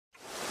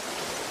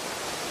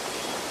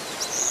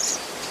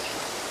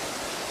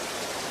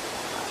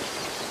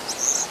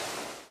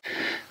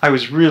I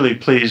was really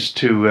pleased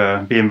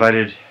to be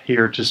invited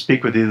here to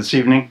speak with you this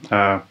evening,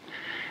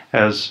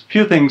 as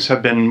few things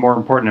have been more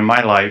important in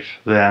my life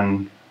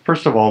than,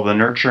 first of all, the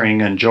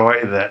nurturing and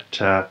joy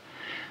that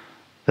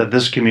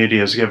this community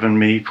has given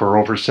me for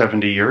over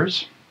 70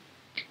 years.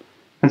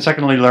 And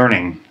secondly,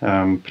 learning,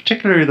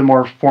 particularly the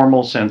more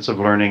formal sense of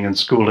learning and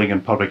schooling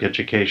and public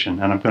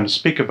education. And I'm going to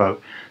speak about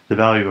the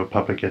value of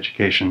public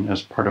education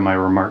as part of my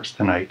remarks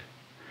tonight.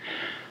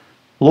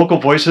 Local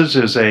Voices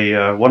is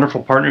a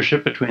wonderful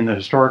partnership between the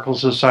Historical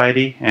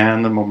Society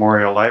and the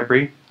Memorial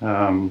Library,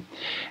 and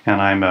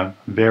I'm a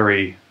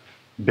very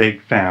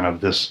big fan of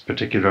this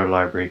particular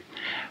library.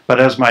 But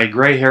as my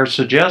gray hair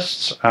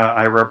suggests,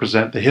 I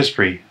represent the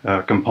history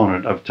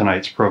component of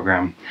tonight's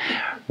program.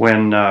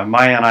 When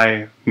Maya and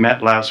I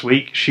met last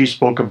week, she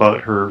spoke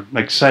about her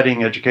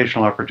exciting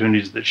educational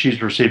opportunities that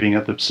she's receiving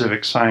at the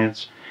Pacific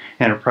Science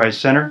Enterprise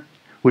Center,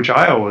 which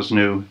I always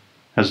knew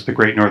as the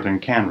Great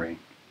Northern Cannery.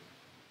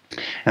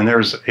 And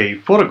there's a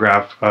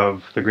photograph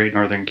of the Great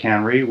Northern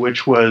Cannery,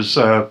 which was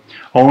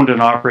owned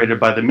and operated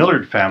by the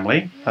Millard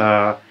family.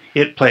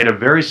 It played a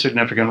very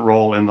significant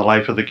role in the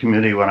life of the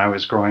community when I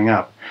was growing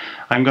up.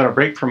 I'm going to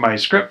break from my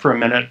script for a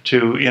minute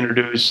to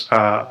introduce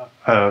a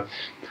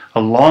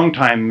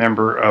longtime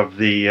member of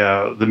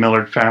the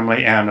Millard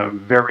family and a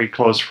very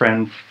close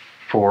friend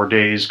for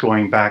days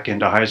going back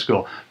into high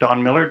school.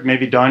 Don Millard,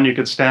 maybe Don, you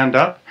could stand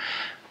up.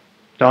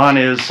 Don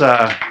is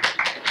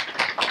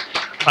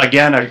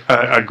again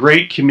a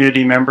great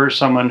community member,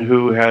 someone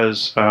who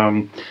has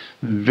been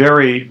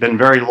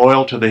very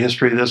loyal to the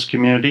history of this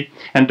community.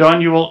 And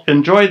Don, you will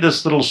enjoy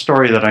this little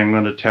story that I'm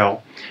going to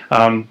tell.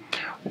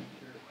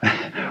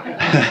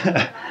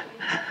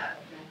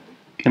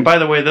 And by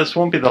the way, this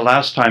won't be the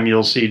last time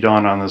you'll see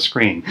Don on the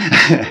screen.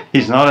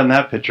 He's not in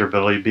that picture,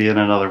 but he'll be in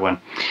another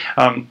one.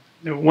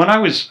 When I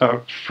was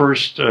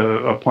first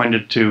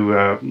appointed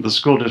to the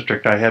school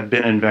district, I had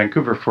been in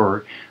Vancouver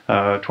for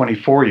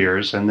 24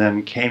 years and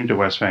then came to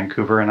West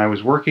Vancouver, and I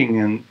was working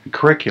in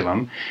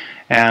curriculum,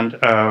 and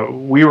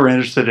we were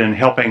interested in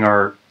helping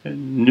our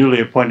newly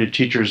appointed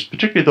teachers,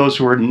 particularly those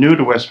who were new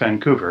to West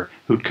Vancouver,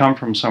 who'd come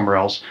from somewhere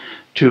else,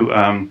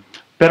 to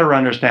better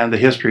understand the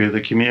history of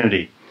the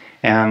community.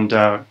 And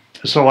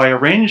so I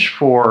arranged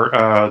for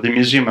the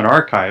Museum and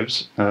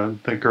Archives,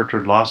 the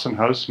Gertrude Lawson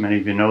House, many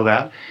of you know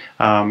that,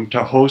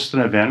 to host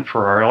an event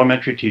for our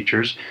elementary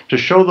teachers to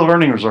show the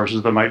learning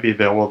resources that might be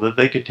available that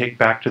they could take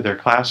back to their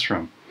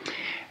classroom.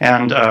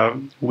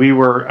 And we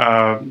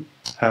were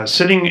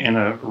sitting in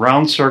a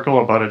round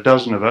circle, about a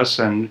dozen of us,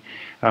 and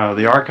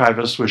the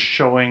archivist was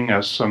showing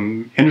us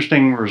some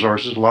interesting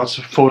resources, lots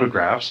of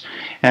photographs,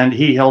 and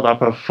he held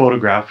up a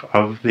photograph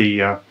of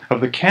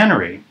the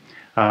cannery,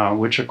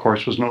 which of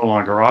course was no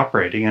longer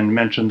operating, and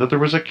mentioned that there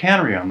was a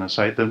cannery on the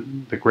site,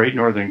 the Great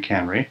Northern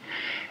Cannery.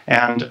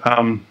 And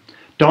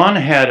Don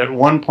had at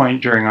one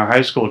point during our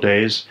high school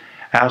days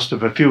asked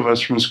if a few of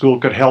us from school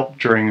could help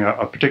during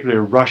a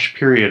particular rush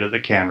period at the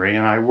cannery,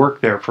 and I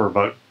worked there for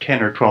about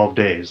 10 or 12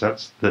 days.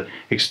 That's the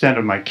extent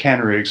of my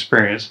cannery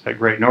experience at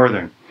Great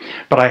Northern.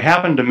 But I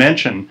happened to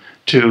mention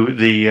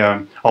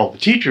to all the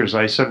teachers,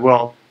 I said,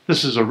 well,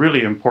 this is a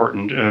really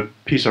important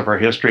piece of our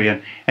history,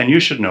 and you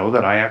should know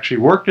that I actually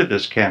worked at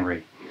this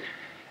cannery.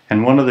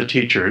 And one of the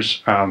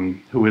teachers,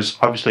 who was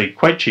obviously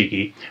quite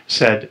cheeky,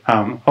 said,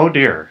 oh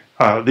dear,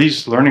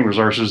 these learning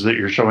resources that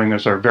you're showing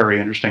us are very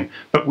interesting,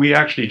 but we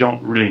actually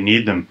don't really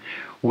need them.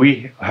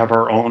 We have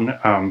our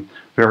own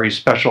very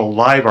special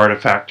live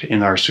artifact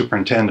in our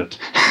superintendent.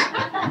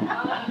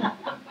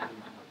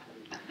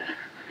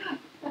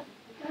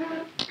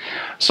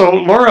 So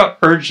Laura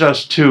urged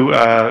us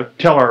to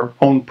tell our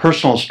own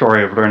personal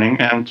story of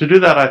learning, and to do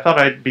that I thought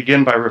I'd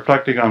begin by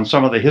reflecting on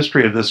some of the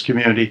history of this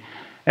community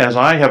as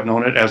I have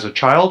known it as a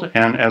child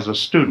and as a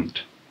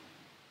student.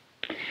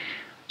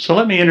 So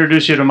let me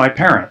introduce you to my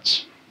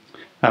parents.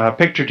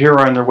 Pictured here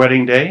on their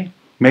wedding day,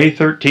 May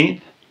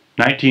 13th,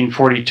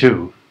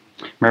 1942,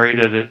 married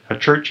at a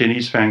church in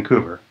East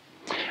Vancouver.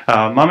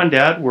 Mom and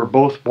Dad were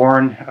both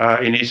born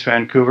in East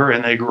Vancouver,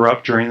 and they grew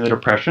up during the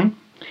Depression.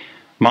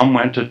 Mom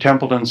went to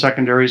Templeton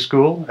Secondary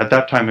School. At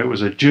that time it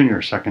was a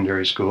junior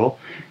secondary school.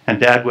 And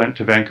Dad went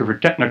to Vancouver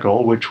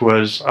Technical, which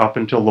was, up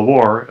until the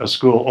war, a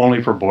school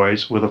only for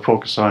boys with a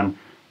focus on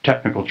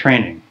technical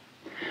training.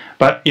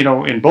 But, you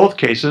know, in both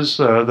cases,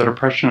 the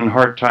Depression and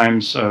hard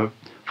times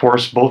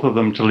forced both of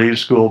them to leave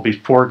school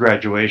before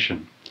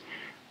graduation.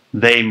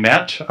 They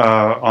met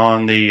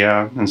on the,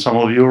 and some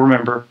of you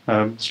remember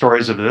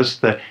stories of this,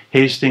 the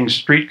Hastings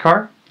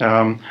streetcar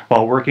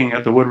while working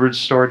at the Woodward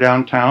store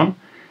downtown.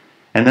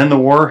 And then the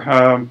war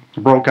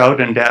broke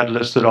out, and Dad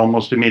enlisted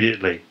almost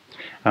immediately.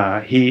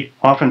 He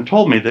often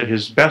told me that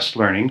his best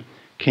learning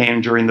came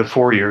during the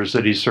 4 years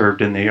that he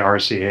served in the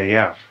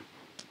RCAF.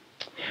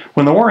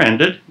 When the war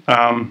ended,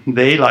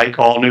 they, like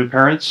all new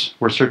parents,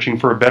 were searching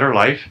for a better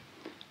life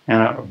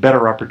and a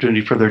better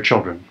opportunity for their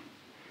children.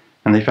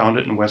 And they found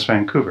it in West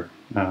Vancouver.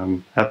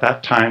 At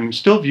that time,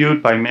 still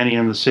viewed by many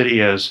in the city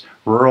as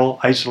rural,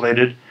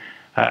 isolated,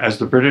 as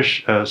the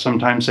British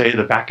sometimes say,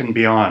 the back and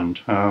beyond.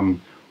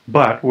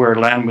 But where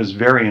land was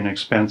very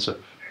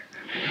inexpensive.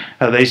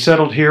 They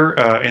settled here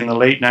in the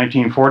late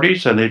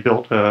 1940s, and they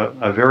built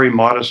a very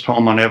modest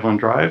home on Evelyn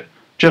Drive,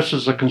 just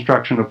as the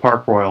construction of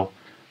Park Royal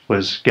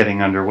was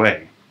getting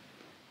underway.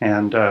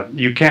 And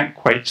you can't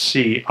quite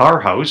see our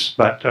house,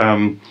 but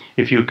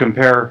if you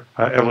compare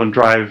Evelyn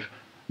Drive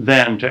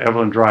then to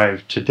Evelyn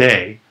Drive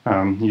today,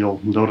 you'll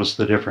notice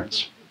the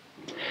difference.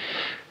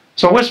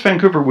 So West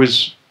Vancouver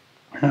was,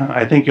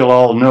 I think you'll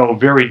all know,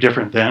 very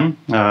different then.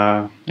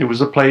 It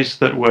was a place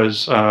that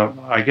was,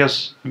 I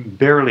guess,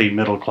 barely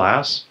middle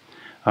class,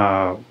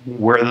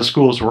 where the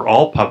schools were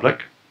all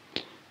public,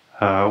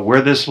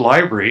 where this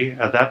library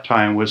at that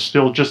time was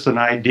still just an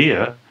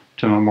idea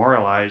to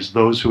memorialize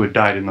those who had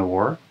died in the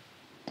war,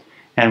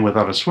 and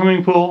without a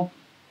swimming pool,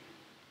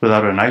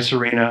 without an ice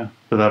arena,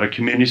 without a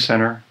community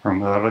center, or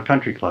without a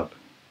country club.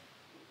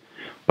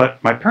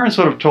 But my parents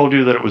would have told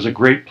you that it was a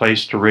great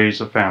place to raise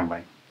a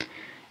family.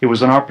 It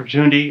was an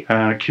opportunity,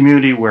 a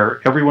community where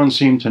everyone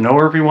seemed to know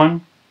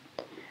everyone,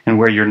 and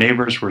where your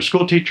neighbors were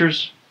school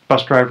teachers,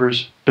 bus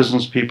drivers,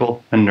 business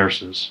people, and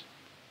nurses.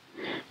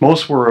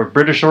 Most were of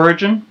British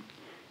origin,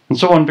 and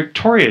so on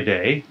Victoria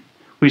Day,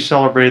 we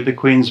celebrated the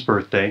Queen's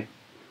birthday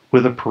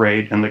with a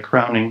parade and the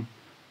crowning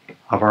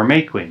of our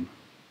May Queen.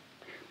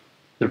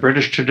 The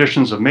British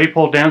traditions of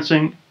maypole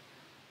dancing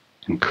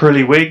and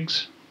curly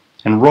wigs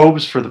and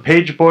robes for the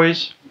page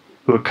boys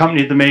who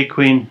accompanied the May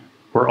Queen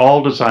were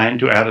all designed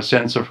to add a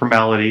sense of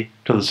formality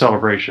to the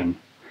celebration.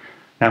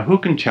 Now, who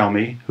can tell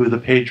me who the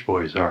page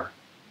boys are?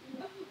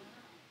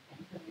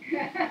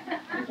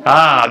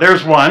 Ah,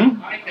 there's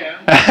one.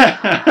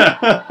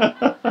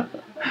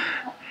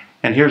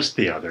 And here's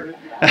the other.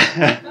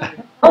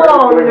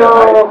 Oh,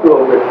 no!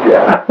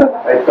 Yeah.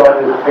 I saw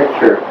his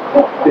picture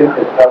in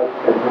his house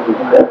and he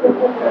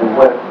was and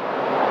went,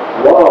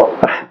 whoa,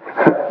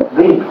 that's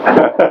me.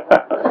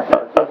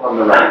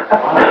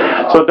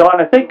 So,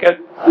 Don, I think...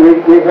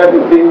 we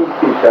haven't seen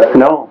each other.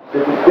 No. We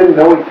didn't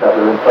know each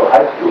other until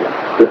high school.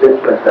 The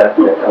difference at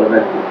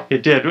elementary.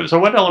 It did. So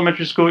what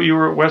elementary school? You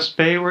were at West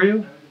Bay, were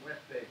you?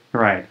 West Bay.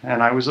 Right.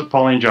 And I was at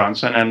Pauline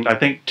Johnson, and I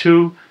think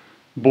 2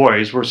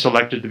 boys were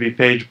selected to be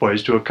page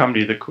boys to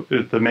accompany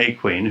the May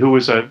Queen, who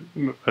was a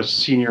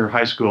senior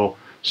high school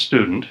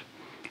student.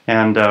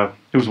 And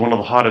it was one of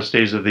the hottest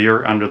days of the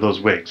year under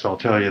those wigs, I'll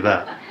tell you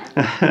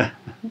that.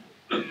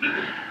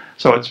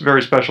 So it's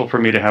very special for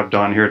me to have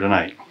Don here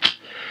tonight.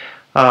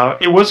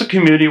 It was a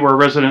community where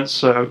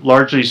residents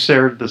largely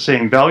shared the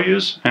same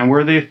values, and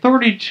where the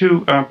authority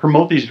to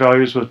promote these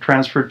values was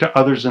transferred to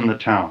others in the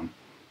town.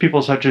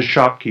 People such as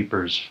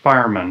shopkeepers,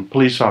 firemen,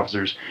 police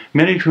officers,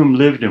 many of whom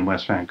lived in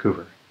West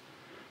Vancouver.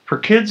 For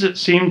kids, it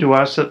seemed to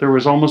us that there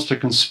was almost a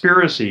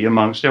conspiracy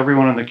amongst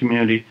everyone in the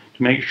community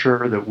to make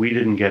sure that we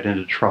didn't get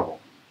into trouble.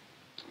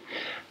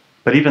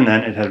 But even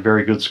then, it had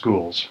very good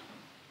schools.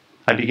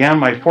 I began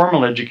my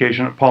formal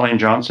education at Pauline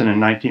Johnson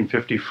in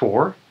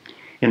 1954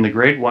 in the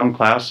grade 1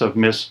 class of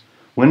Miss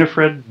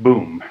Winifred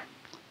Boom,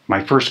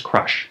 my first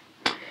crush.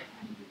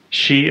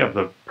 She of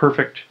the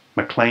perfect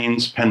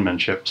Maclean's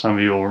penmanship. Some of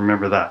you will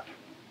remember that.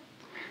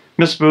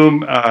 Miss Boom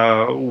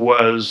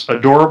was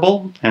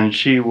adorable, and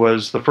she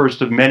was the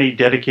first of many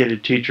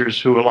dedicated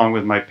teachers who, along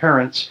with my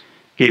parents,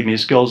 gave me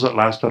skills that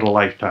lasted a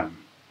lifetime.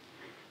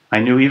 I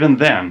knew even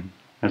then,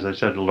 as I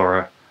said to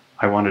Laura,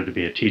 I wanted to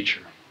be a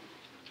teacher.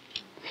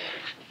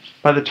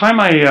 By the time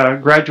I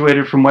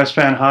graduated from West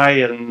Van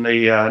High in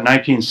the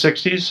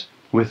 1960s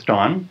with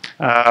Don,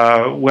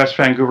 West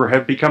Vancouver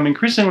had become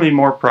increasingly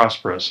more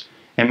prosperous,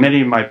 and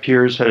many of my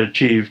peers had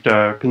achieved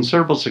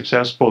considerable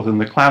success both in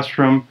the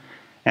classroom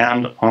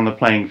and on the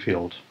playing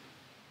field.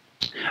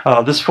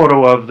 This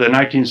photo of the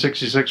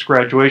 1966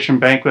 graduation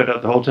banquet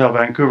at the Hotel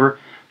Vancouver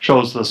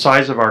shows the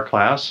size of our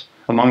class,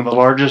 among the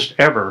largest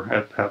ever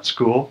at that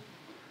school,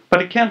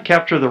 but it can't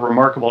capture the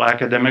remarkable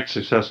academic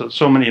success that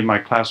so many of my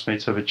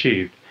classmates have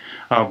achieved.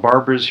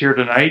 Barbara's here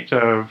tonight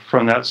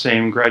from that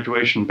same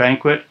graduation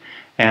banquet,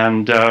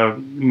 and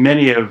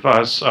many of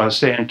us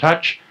stay in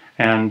touch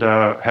and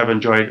have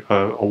enjoyed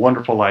a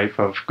wonderful life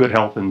of good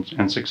health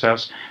and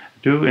success,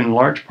 due in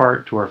large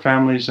part to our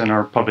families and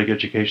our public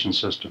education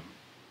system.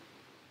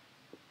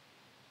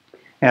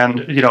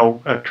 And, you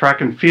know, track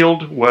and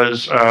field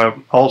was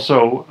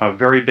also a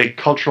very big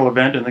cultural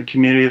event in the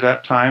community at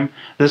that time.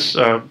 This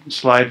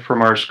slide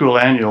from our school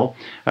annual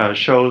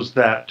shows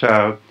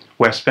that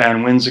West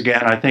Van wins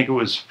again. I think it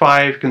was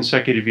 5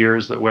 consecutive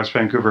years that West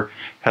Vancouver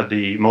had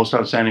the most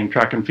outstanding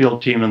track and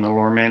field team in the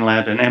Lower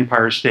Mainland, and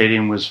Empire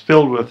Stadium was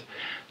filled with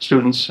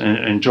students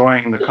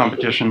enjoying the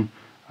competition,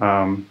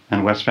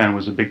 and West Van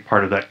was a big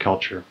part of that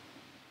culture.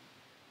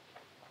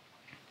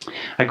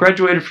 I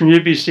graduated from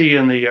UBC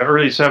in the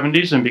early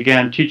 70s and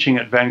began teaching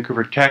at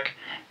Vancouver Tech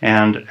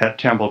and at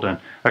Templeton,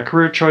 a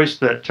career choice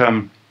that,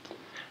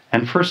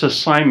 and first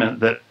assignment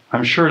that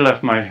I'm sure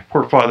left my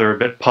poor father a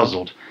bit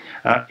puzzled.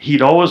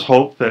 He'd always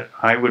hoped that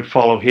I would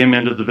follow him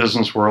into the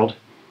business world,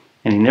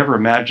 and he never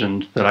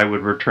imagined that I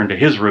would return to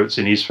his roots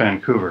in East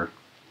Vancouver.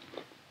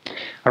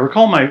 I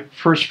recall my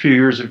first few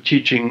years of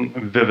teaching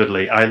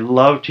vividly. I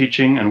loved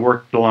teaching and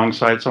worked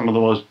alongside some of the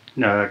most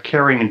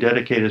caring and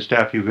dedicated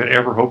staff you could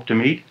ever hope to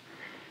meet.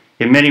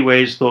 In many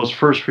ways, those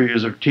first few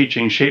years of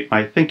teaching shaped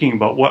my thinking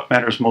about what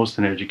matters most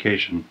in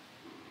education.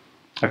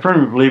 I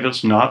firmly believe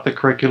it's not the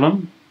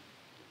curriculum,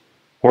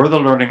 or the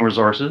learning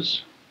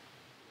resources,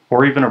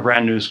 or even a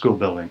brand new school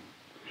building.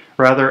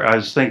 Rather,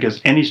 I think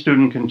as any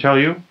student can tell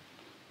you,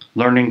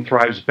 learning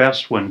thrives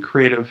best when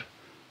creative,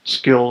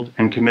 skilled,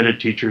 and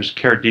committed teachers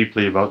care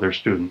deeply about their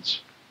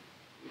students.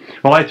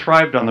 Well, I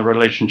thrived on the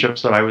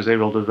relationships that I was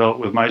able to develop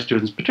with my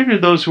students,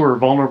 particularly those who were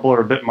vulnerable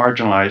or a bit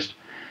marginalized.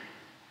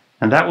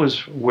 And that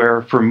was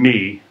where, for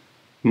me,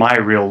 my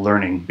real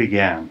learning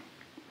began.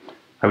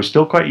 I was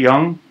still quite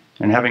young,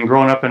 and having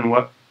grown up in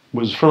what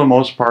was for the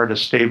most part a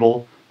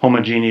stable,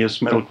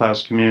 homogeneous,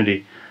 middle-class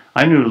community,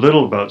 I knew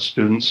little about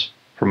students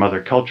from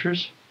other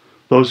cultures,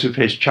 those who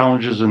faced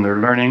challenges in their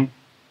learning,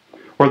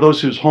 or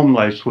those whose home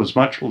life was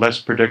much less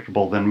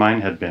predictable than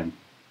mine had been.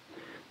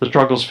 The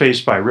struggles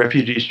faced by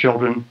refugees'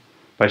 children,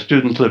 by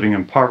students living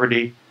in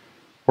poverty,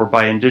 or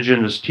by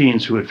Indigenous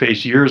teens who had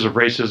faced years of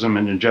racism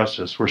and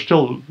injustice were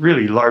still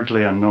really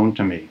largely unknown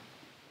to me.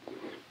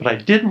 But I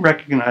did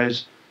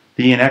recognize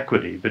the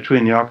inequity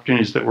between the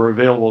opportunities that were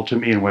available to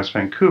me in West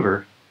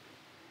Vancouver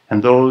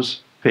and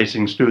those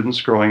facing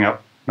students growing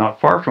up not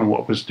far from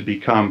what was to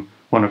become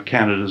one of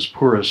Canada's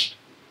poorest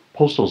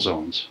postal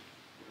zones.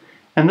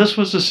 And this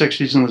was the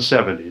 60s and the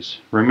 70s.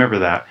 Remember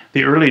that,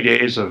 the early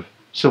days of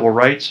civil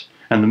rights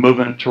and the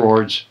movement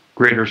towards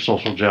greater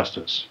social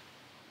justice.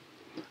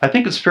 I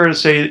think it's fair to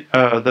say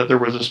that there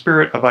was a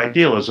spirit of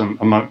idealism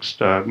amongst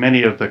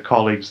many of the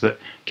colleagues that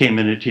came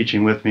into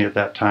teaching with me at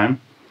that time.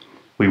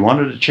 We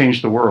wanted to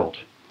change the world,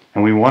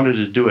 and we wanted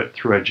to do it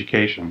through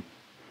education.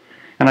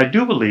 And I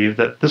do believe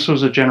that this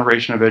was a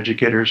generation of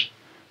educators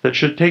that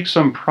should take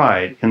some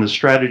pride in the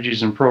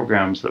strategies and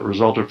programs that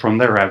resulted from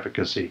their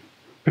advocacy,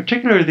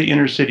 particularly the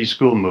inner-city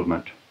school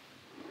movement.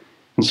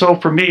 And so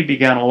for me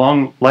began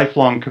a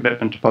lifelong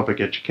commitment to public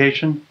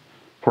education,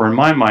 for in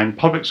my mind,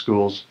 public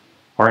schools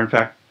are in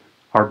fact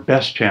our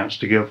best chance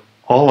to give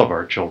all of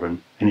our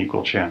children an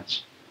equal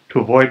chance, to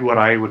avoid what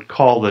I would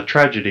call the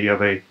tragedy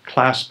of a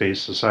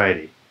class-based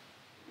society.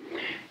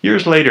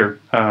 Years later,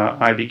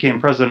 I became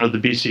president of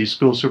the BC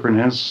School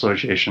Superintendents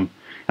Association,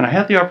 and I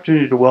had the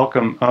opportunity to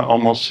welcome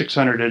almost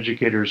 600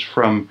 educators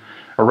from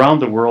around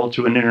the world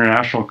to an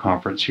international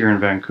conference here in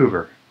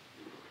Vancouver.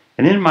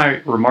 And in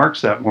my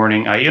remarks that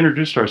morning, I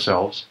introduced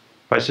ourselves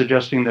by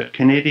suggesting that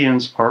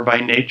Canadians are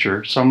by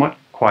nature somewhat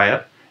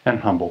quiet and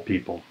humble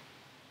people.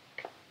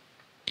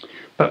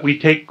 But we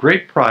take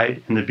great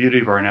pride in the beauty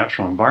of our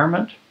natural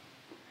environment,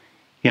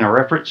 in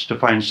our efforts to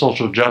find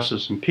social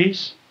justice and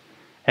peace,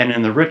 and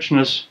in the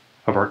richness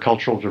of our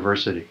cultural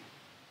diversity.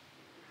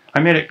 I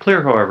made it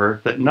clear,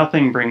 however, that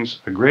nothing brings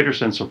a greater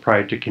sense of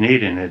pride to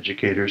Canadian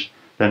educators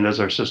than does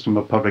our system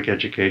of public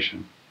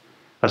education,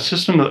 a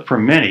system that for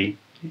many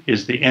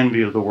is the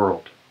envy of the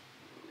world.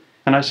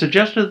 And I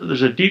suggested that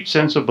there's a deep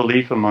sense of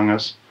belief among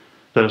us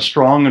that a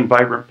strong and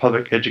vibrant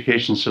public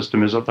education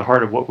system is at the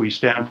heart of what we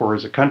stand for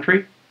as a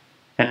country,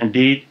 and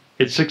indeed,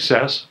 its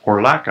success,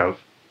 or lack of,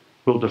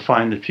 will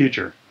define the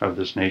future of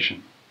this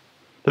nation.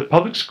 That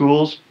public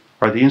schools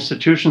are the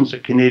institutions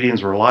that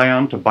Canadians rely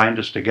on to bind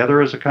us together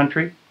as a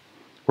country,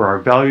 where our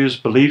values,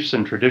 beliefs,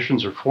 and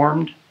traditions are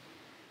formed,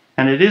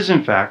 and it is,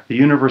 in fact, the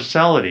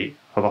universality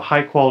of a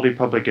high-quality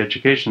public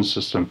education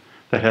system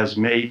that has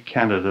made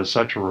Canada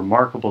such a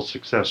remarkable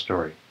success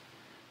story,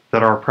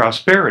 that our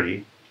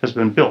prosperity has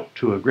been built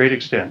to a great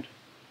extent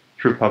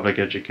through public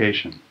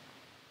education.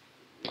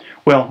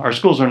 Well, our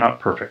schools are not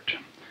perfect,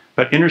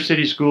 but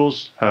inner-city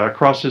schools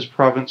across this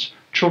province,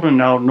 children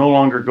now no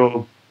longer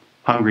go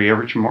hungry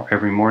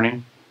every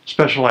morning.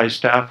 Specialized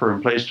staff are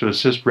in place to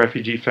assist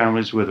refugee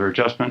families with their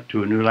adjustment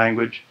to a new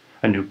language,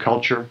 a new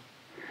culture,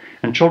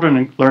 and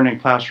children learn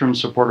in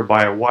classrooms supported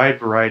by a wide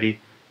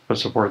variety of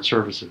support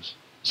services: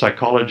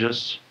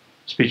 psychologists,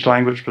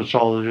 speech-language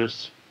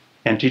pathologists,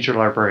 and teacher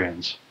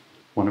librarians,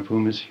 one of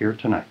whom is here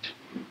tonight.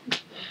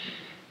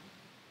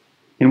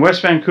 In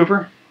West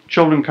Vancouver,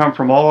 children come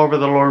from all over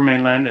the Lower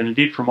Mainland and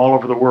indeed from all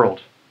over the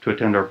world to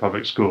attend our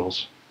public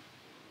schools.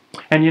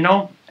 And you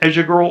know, as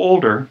you grow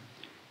older,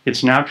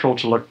 it's natural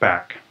to look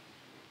back,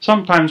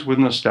 sometimes with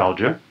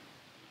nostalgia,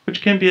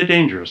 which can be a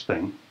dangerous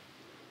thing,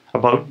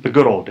 about the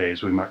good old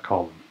days, we might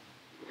call them.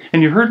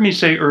 And you heard me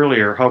say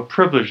earlier how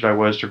privileged I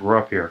was to grow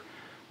up here,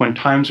 when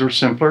times were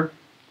simpler,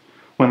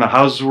 when the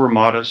houses were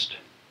modest,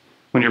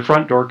 when your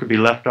front door could be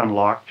left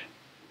unlocked,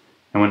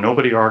 and when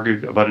nobody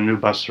argued about a new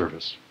bus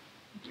service.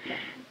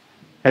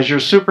 As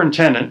your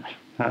superintendent,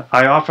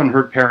 I often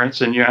heard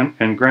parents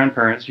and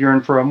grandparents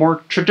yearn for a more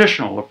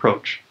traditional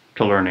approach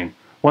to learning,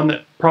 one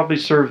that probably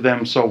served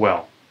them so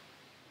well.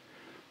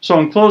 So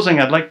in closing,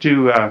 I'd like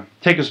to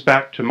take us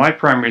back to my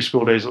primary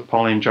school days at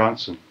Pauline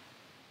Johnson.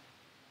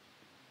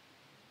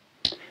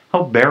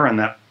 How barren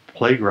that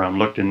playground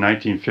looked in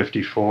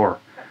 1954.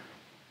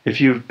 If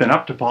you've been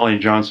up to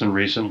Pauline Johnson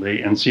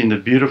recently and seen the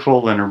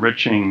beautiful and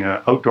enriching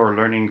outdoor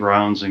learning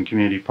grounds and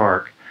community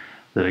park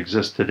that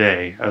exist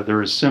today,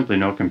 there is simply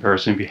no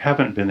comparison. If you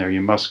haven't been there, you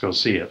must go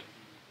see it.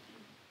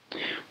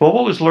 Well,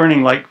 what was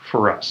learning like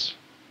for us?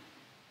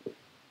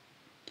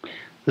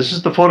 This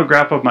is the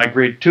photograph of my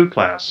grade 2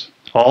 class,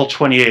 all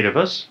 28 of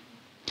us.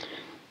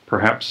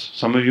 Perhaps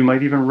some of you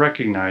might even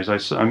recognize,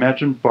 I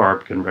imagine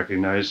Barb can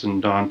recognize,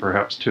 and Don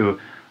perhaps too,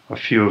 a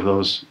few of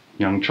those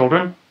young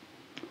children.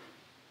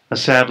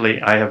 Sadly,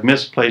 I have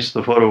misplaced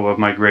the photo of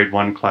my grade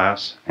 1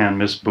 class and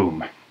Miss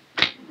Boom.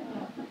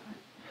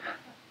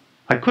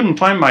 I couldn't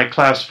find my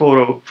class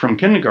photo from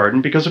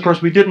kindergarten because, of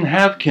course, we didn't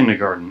have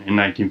kindergarten in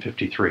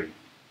 1953.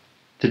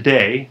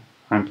 Today,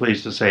 I'm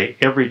pleased to say,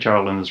 every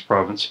child in this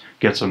province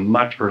gets a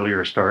much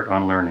earlier start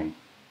on learning.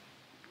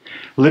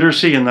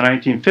 Literacy in the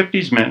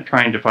 1950s meant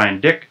trying to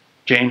find Dick,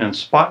 Jane, and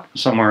Spot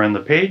somewhere on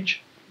the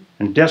page,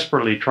 and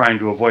desperately trying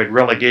to avoid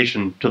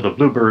relegation to the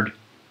Bluebird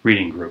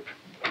reading group.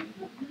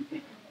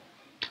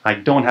 I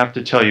don't have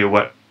to tell you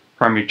what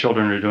primary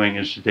children are doing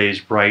in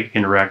today's bright,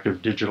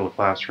 interactive digital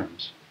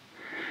classrooms.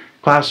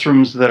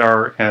 Classrooms that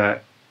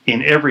are,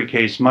 in every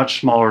case,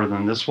 much smaller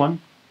than this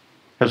one,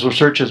 as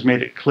research has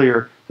made it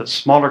clear that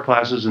smaller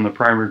classes in the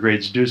primary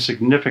grades do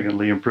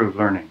significantly improve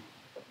learning.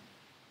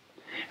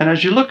 And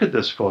as you look at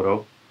this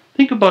photo,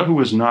 think about who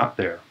was not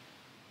there.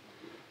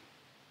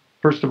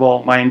 First of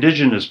all, my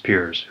Indigenous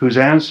peers, whose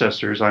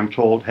ancestors, I'm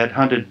told, had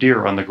hunted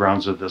deer on the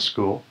grounds of this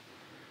school,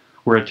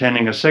 were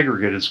attending a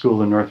segregated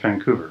school in North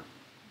Vancouver.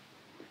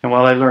 And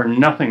while I learned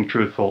nothing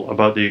truthful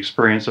about the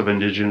experience of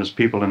Indigenous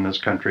people in this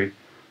country,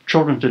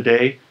 children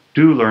today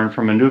do learn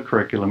from a new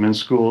curriculum in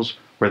schools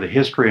where the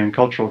history and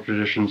cultural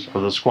traditions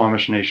of the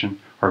Squamish Nation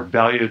are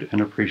valued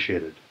and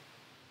appreciated.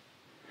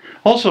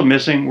 Also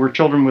missing were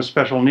children with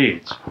special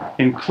needs.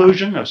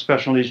 Inclusion of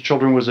special needs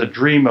children was a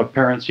dream of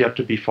parents yet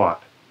to be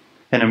fought.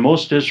 And in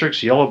most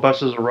districts, yellow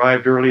buses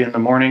arrived early in the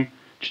morning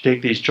to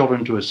take these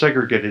children to a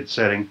segregated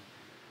setting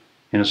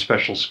in a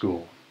special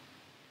school.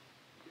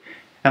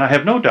 And I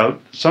have no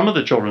doubt that some of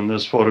the children in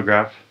this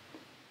photograph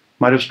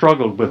might have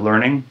struggled with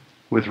learning,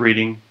 with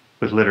reading,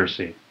 with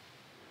literacy.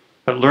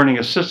 But learning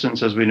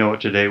assistance, as we know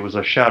it today, was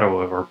a shadow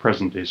of our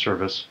present-day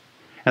service,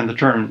 and the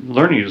term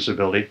learning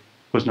disability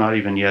was not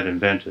even yet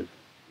invented.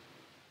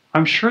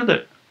 I'm sure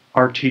that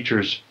our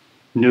teachers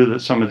knew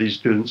that some of these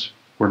students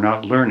were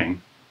not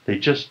learning, they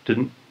just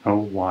didn't know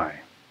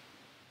why.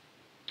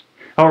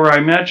 However, I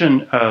imagine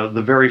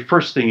the very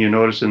first thing you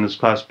noticed in this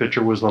class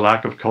picture was the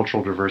lack of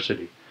cultural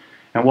diversity.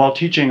 And while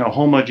teaching a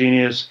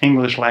homogeneous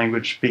English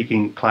language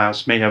speaking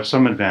class may have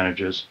some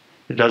advantages,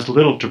 it does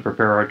little to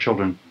prepare our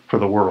children for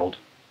the world.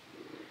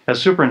 As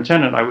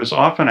superintendent, I was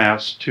often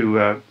asked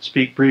to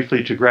speak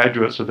briefly to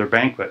graduates of their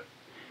banquet,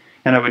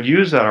 and I would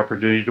use that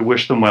opportunity to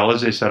wish them well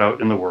as they set out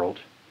in the world,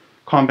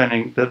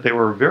 commenting that they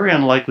were very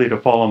unlikely to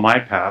follow my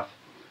path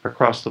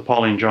across the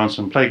Pauline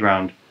Johnson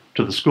playground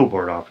to the school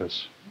board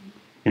office.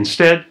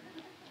 Instead,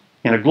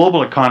 in a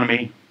global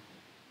economy,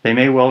 they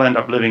may well end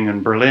up living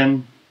in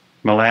Berlin,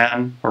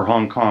 Milan, or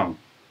Hong Kong,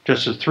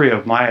 just as 3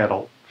 of my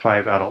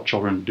 5 adult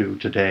children do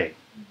today.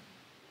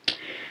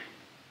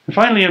 And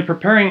finally, in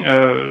preparing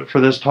for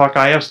this talk,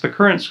 I asked the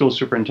current school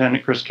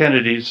superintendent, Chris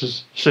Kennedy, to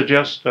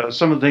suggest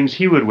some of the things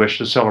he would wish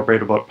to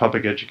celebrate about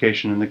public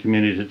education in the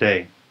community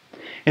today.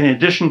 In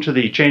addition to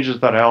the changes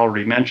that I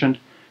already mentioned,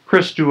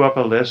 Chris drew up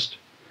a list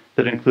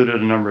that included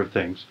a number of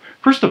things.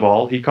 First of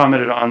all, he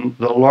commented on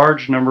the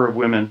large number of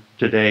women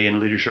today in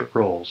leadership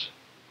roles.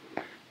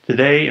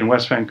 Today in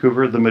West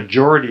Vancouver, the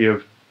majority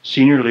of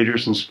senior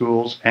leaders in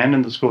schools and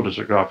in the school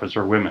district office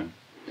are women.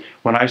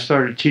 When I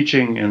started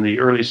teaching in the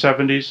early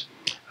 70s,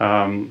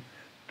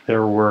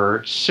 there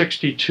were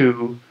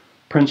 62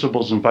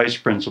 principals and vice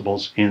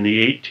principals in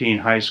the 18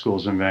 high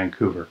schools in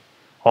Vancouver.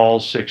 All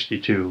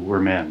 62 were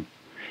men.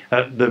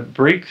 The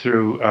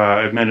breakthrough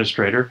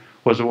administrator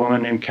was a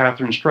woman named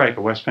Catherine Strike,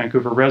 a West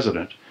Vancouver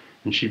resident,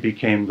 and she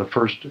became the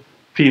first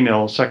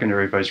female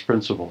secondary vice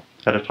principal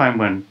at a time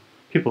when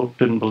people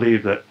didn't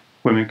believe that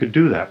women could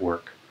do that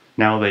work.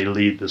 Now they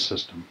lead the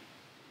system.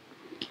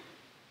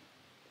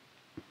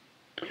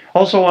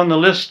 Also on the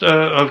list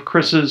of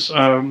Chris's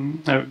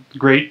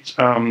great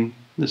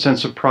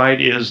sense of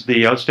pride is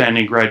the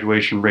outstanding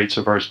graduation rates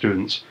of our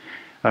students.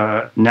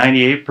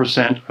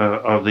 98%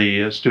 of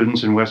the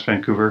students in West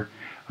Vancouver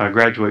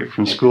graduate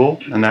from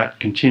school, and that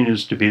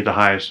continues to be the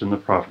highest in the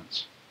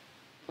province.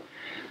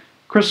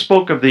 Chris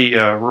spoke of the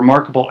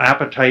remarkable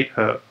appetite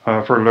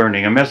for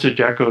learning, a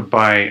message echoed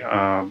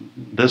by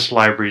this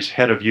library's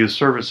head of youth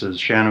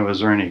services, Shanna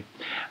Azerny.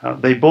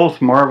 They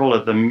both marvel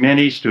at the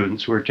many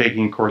students who are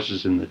taking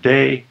courses in the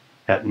day,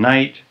 at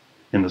night,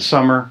 in the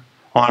summer,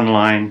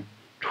 online,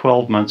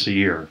 12 months a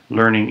year.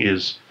 Learning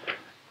is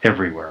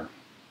everywhere.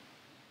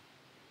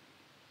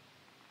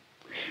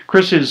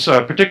 Chris is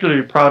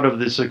particularly proud of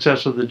the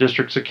success of the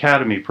district's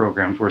academy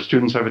programs, where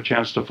students have a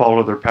chance to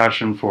follow their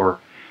passion for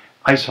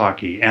ice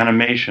hockey,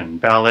 animation,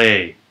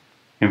 ballet,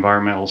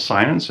 environmental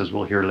science, as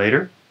we'll hear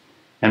later,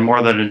 and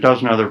more than a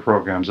dozen other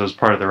programs as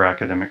part of their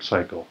academic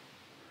cycle.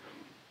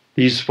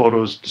 This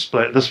photo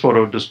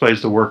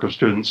displays the work of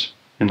students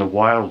in the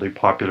wildly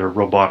popular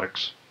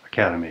Robotics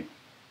Academy.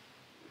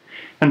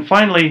 And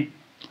finally,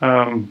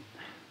 the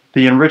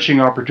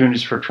enriching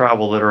opportunities for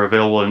travel that are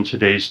available in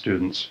today's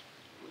students.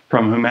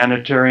 From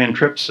humanitarian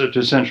trips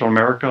to Central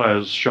America,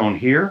 as shown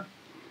here,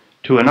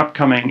 to an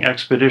upcoming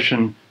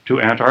expedition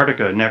to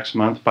Antarctica next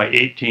month by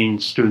 18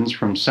 students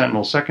from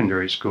Sentinel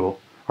Secondary School.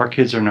 Our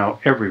kids are now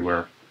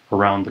everywhere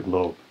around the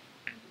globe.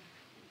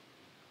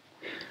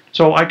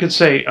 So I could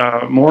say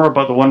more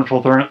about the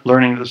wonderful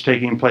learning that's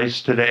taking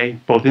place today,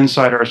 both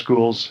inside our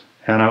schools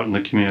and out in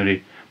the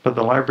community. But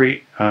the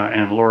library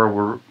and Laura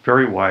were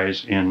very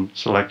wise in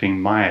selecting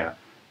Maya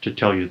to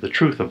tell you the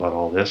truth about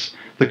all this,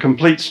 the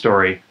complete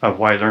story of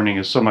why learning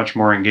is so much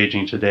more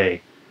engaging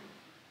today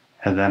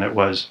than it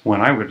was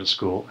when I went to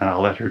school, and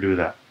I'll let her do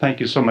that. Thank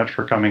you so much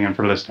for coming and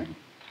for listening.